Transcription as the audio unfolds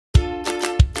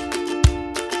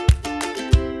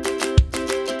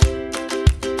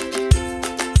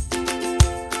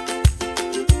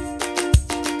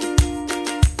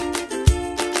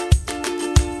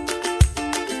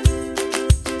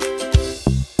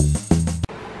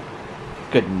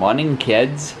Good morning,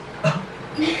 kids.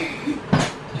 Do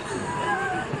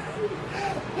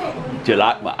you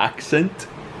like my accent?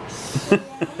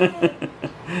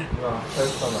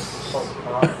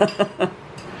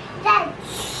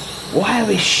 Why are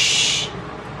we shh?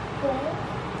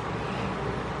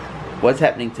 What's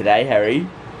happening today, Harry?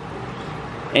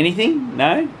 Anything?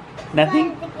 No?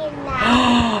 Nothing?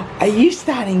 Are you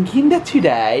starting kinder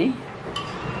today?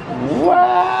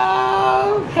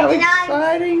 Wow! How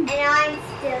exciting! And I'm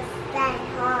still staying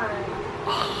home.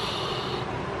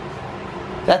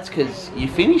 That's because you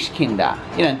finished kinder.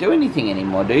 You don't do anything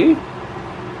anymore, do you?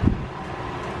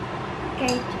 Go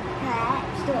to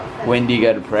prep. When do you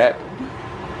go to prep?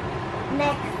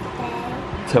 Next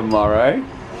day. Tomorrow?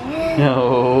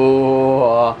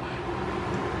 Oh,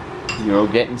 you're all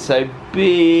getting so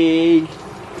big.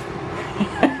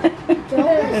 Joel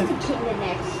goes to kinder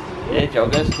next year. Yeah, Joel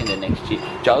goes to kinder next year.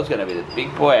 Joel's going to be the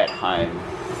big boy at home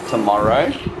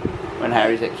tomorrow when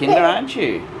Harry's at kinder, aren't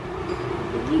you?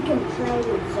 You can play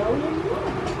with Zoe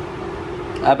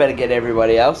as well. I better get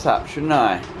everybody else up, shouldn't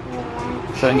I?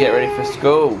 Yeah. So I can get ready for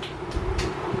school.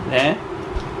 Yeah?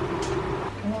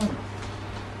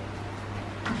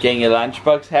 Getting your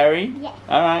lunchbox, Harry? Yeah.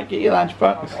 Alright, get your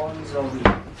lunchbox.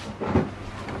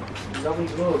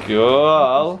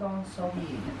 Cool.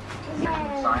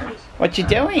 What you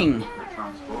doing?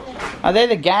 Are they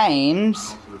the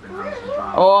games?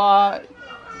 Or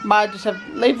might just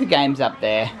leave the games up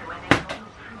there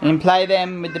and play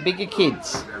them with the bigger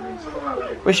kids?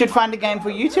 We should find a game for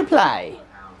you to play.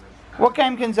 What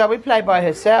game can Zoe play by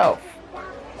herself?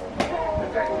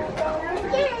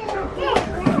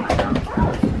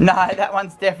 No, that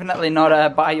one's definitely not a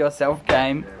by yourself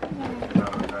game.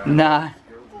 No.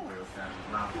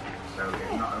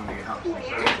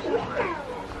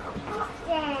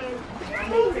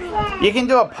 You can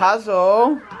do a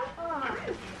puzzle.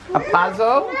 A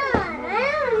puzzle?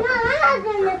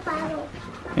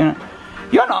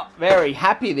 You're not very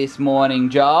happy this morning,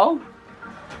 Joel.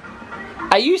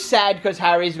 Are you sad because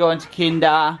Harry's going to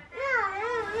kinder?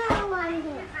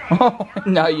 Oh,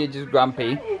 no, you're just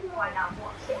grumpy.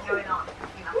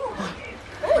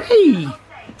 Hey,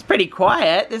 it's pretty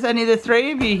quiet. There's only the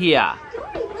three of you here.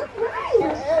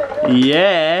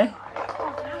 Yeah.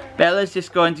 Bella's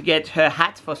just going to get her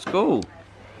hat for school.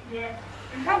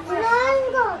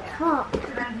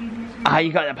 Ah,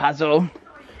 you got the puzzle?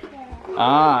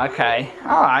 Oh, okay.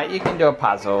 Alright, you can do a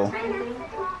puzzle.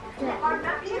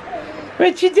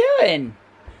 What you doing?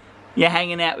 You're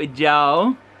hanging out with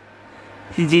Joel?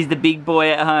 Since he's the big boy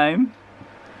at home?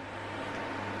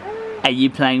 Are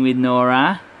you playing with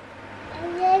Nora?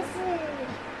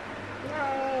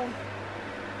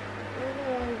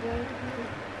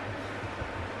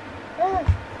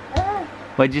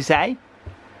 What'd you say?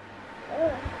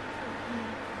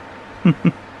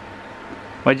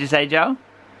 What'd you say, Joe?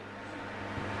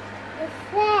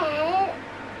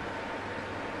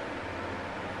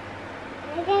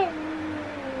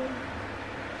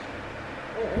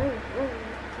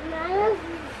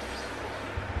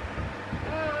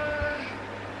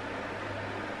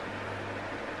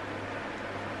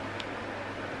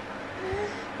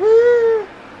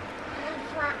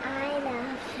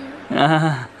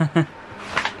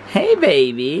 Hey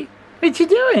baby, what you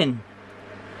doing?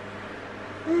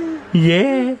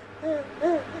 Yeah.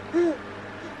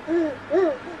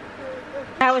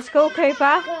 How was school,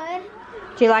 Cooper? Good.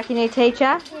 Do you like your new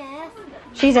teacher? Yes.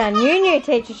 She's our new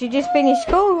teacher. She just finished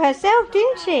school herself,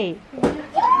 didn't she?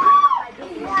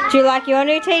 Do you like your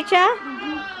new teacher?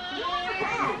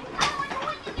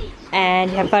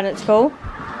 And you have fun at school?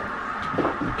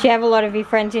 Do you have a lot of your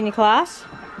friends in your class?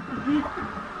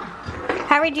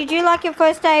 Harry, did you like your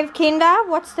first day of kinder?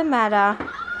 What's the matter?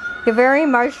 You're very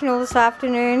emotional this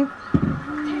afternoon.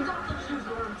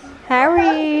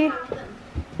 Harry.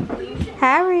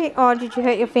 Harry. Oh, did you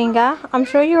hurt your finger? I'm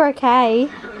sure you're okay.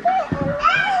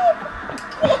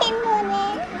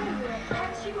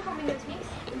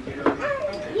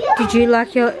 Did you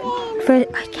like your first...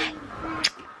 Okay.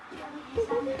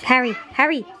 Harry.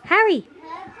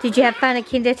 Did you have fun at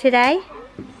kinder today?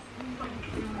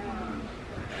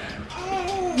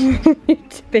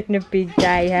 It's been a big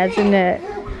day, hasn't it?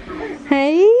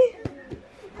 Hey?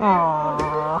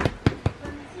 Aww.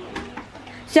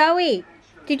 Zoe,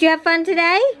 did you have fun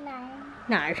today? No.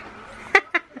 No. At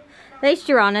least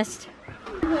you're honest.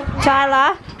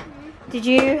 Tyler, did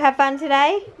you have fun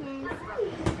today?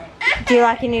 Do you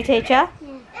like your new teacher?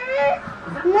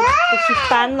 Is she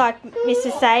fun like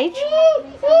Mrs. Sage?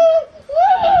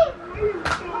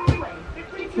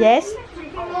 Yes?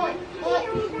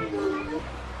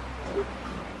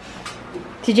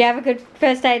 Did you have a good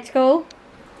first day at school?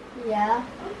 Yeah.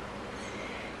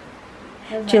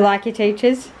 Do you like your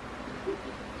teachers?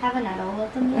 Haven't had all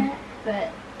of them yet, but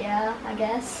yeah, I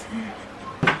guess.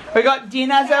 We got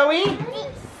dinner, Zoe.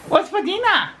 What's for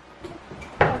dinner?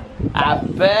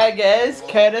 Burgers,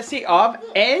 courtesy of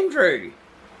Andrew.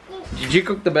 Did you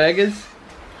cook the burgers?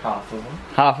 Half of them.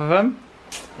 Half of them?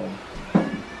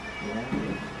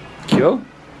 Cool.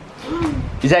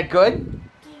 Is that good?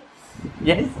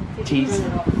 Yes? Cheese.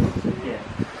 Yeah.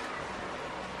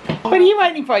 What are you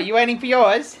waiting for? You waiting for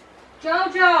yours?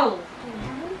 Jojo!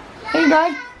 Here you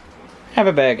go. Have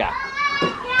a burger.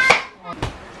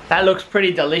 That looks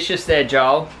pretty delicious there,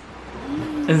 Joel.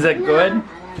 Is it good?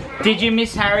 Did you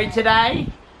miss Harry today?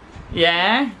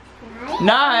 Yeah?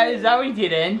 No, Zoe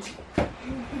didn't.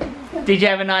 Did you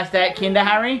have a nice day at Kinder,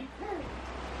 Harry?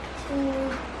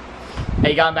 Are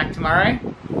you going back tomorrow?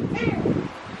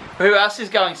 Who else is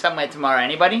going somewhere tomorrow?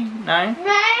 Anybody? No?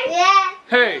 Yeah.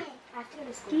 Who?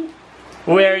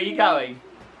 Where are you going?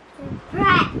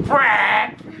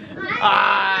 Prep.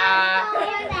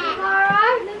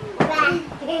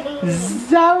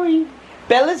 Zoe.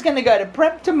 Bella's going to go to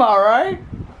prep tomorrow.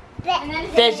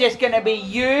 There's just going to be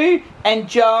you and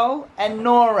Joel and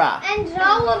Nora. And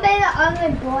Joel will be the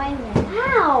only boy then.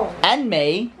 How? And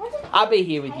me. I'll be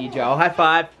here with you, Joel. High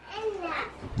five.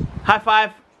 High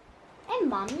five. And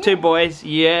Mum. 2 boys.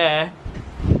 Yeah.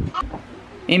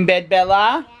 In bed,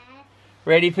 Bella?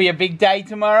 Ready for your big day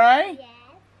tomorrow? Yes.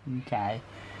 Okay.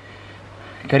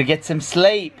 Gotta get some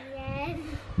sleep.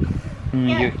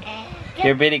 Yes.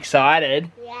 You're a bit excited.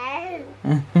 Yes.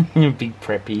 Big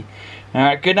preppy.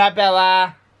 Alright, good night,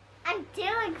 Bella. I'm too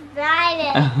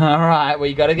excited. Alright, well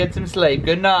you gotta get some sleep.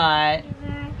 Good night.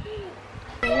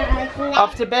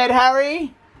 Off to bed,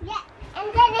 Harry? Yeah, and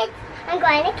then I'm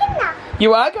going to Kinder.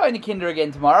 You are going to Kinder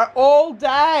again tomorrow? All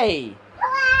day.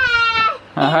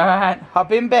 Alright,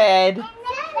 hop in bed.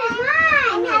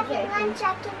 I'm having lunch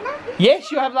at Kinder.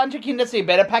 Yes, you have lunch at Kinder, so you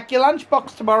better pack your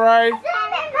lunchbox tomorrow.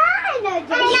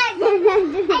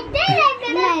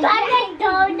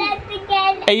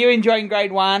 Are you enjoying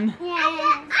grade 1? Yeah. I'm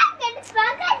gonna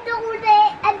smoke a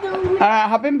donut. Alright,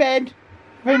 hop in bed.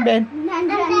 Hop in bed. I'm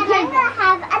gonna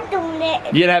have a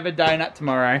donut. You'll have a donut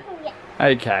tomorrow? Yeah.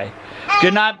 Okay.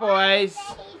 Good night, boys.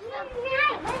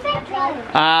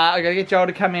 I gotta get Joel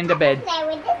to come into bed.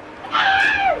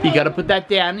 You gotta put that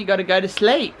down, you gotta go to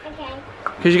sleep. Okay.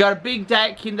 Because you got a big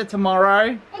day at Kinder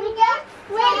tomorrow.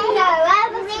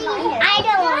 I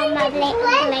don't want my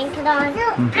blanket on.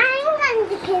 I'm going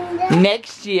to Kinder.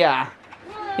 Next year.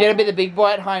 You're gonna be the big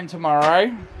boy at home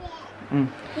tomorrow.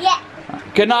 Yeah.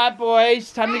 Good night,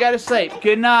 boys. Time to go to sleep.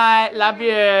 Good night. Love you.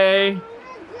 Can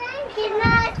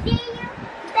I see you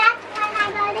back when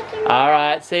I go to Kinder?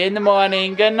 Alright, see you in the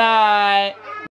morning. Good night.